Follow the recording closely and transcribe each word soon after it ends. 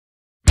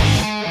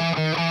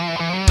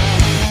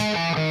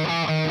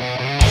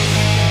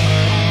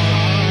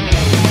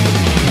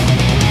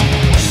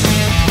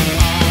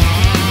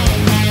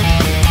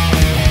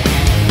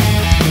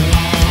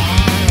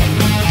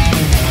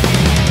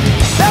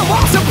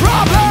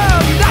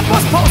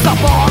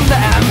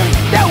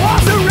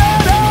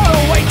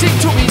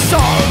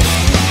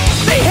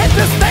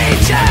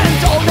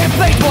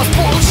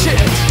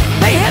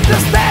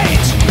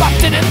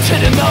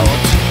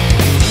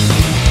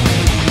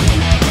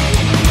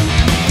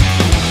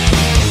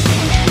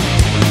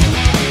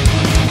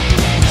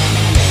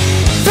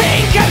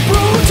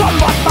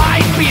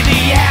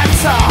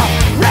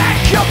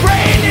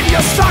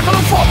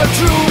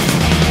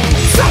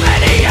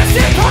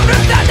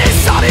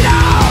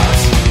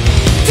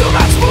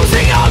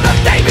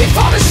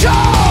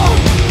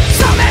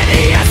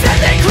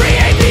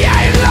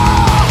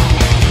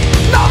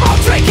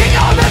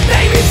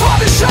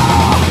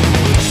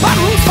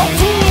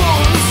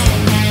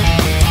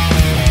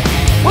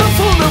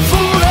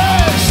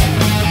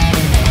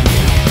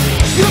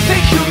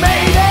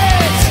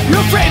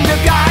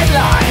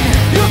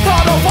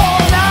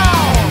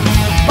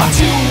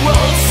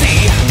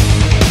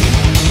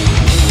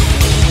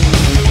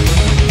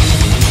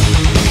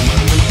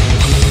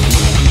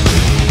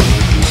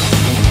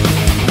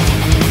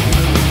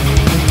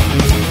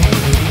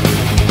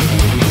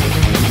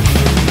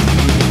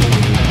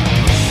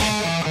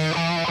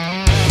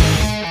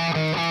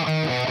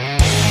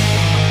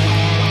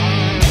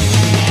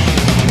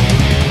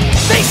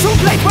who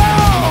played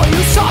well,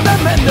 you saw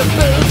them in the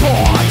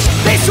billboards.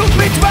 They soon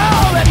played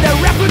well and their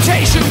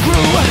reputation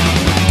grew.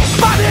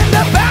 But in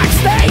the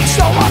backstage,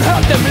 no one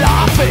heard them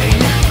laughing.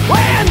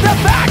 In the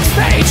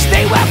backstage,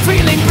 they were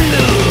feeling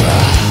blue.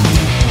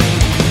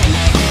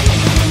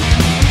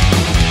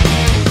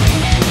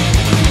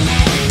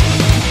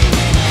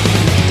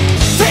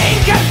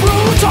 Think and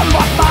brood on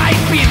what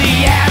might be the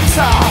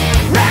answer.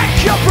 Rack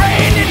your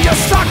brain in your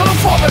struggle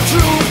for the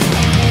truth.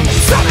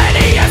 So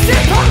many years they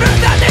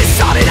pondered and they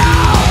sought it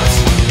out.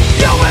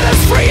 Your will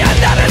is free and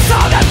that is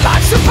all that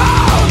life's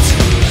about.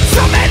 So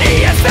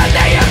many years that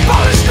they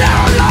abolished their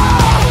own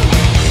law.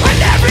 And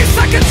every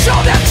second show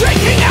they're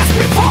drinking as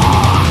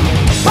before.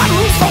 But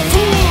rules for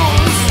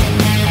fools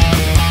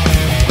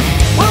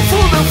will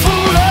fool the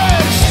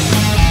foolish.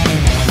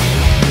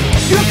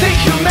 You think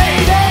you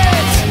made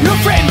it, you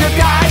framed a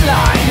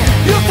guideline.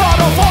 You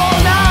thought of all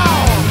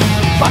now,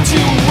 but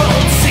you will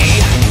see.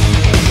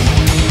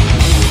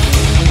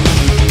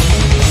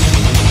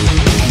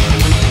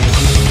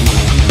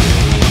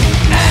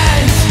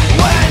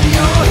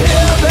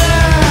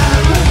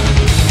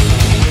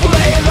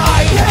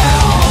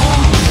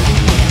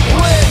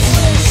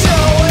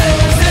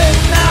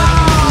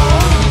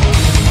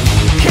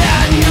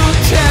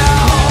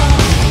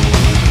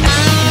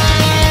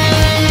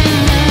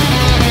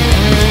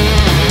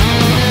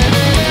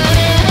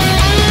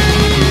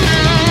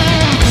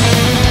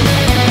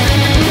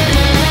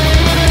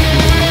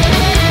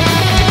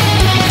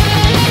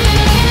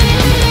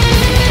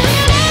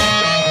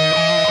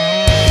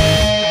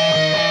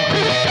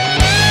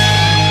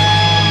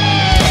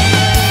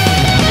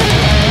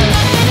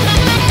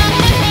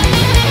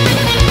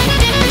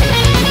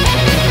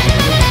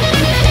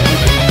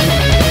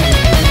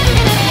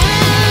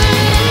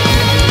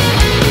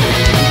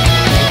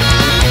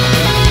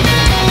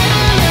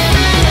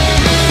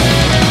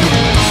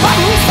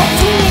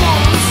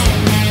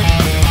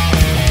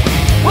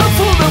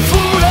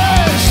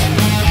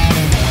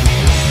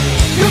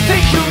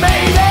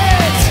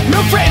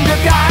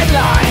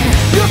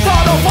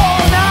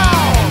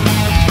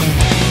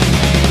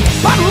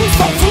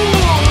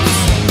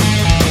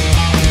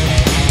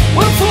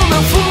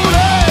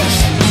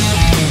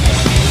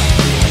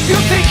 You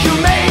think you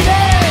made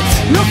it,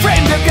 you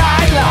framed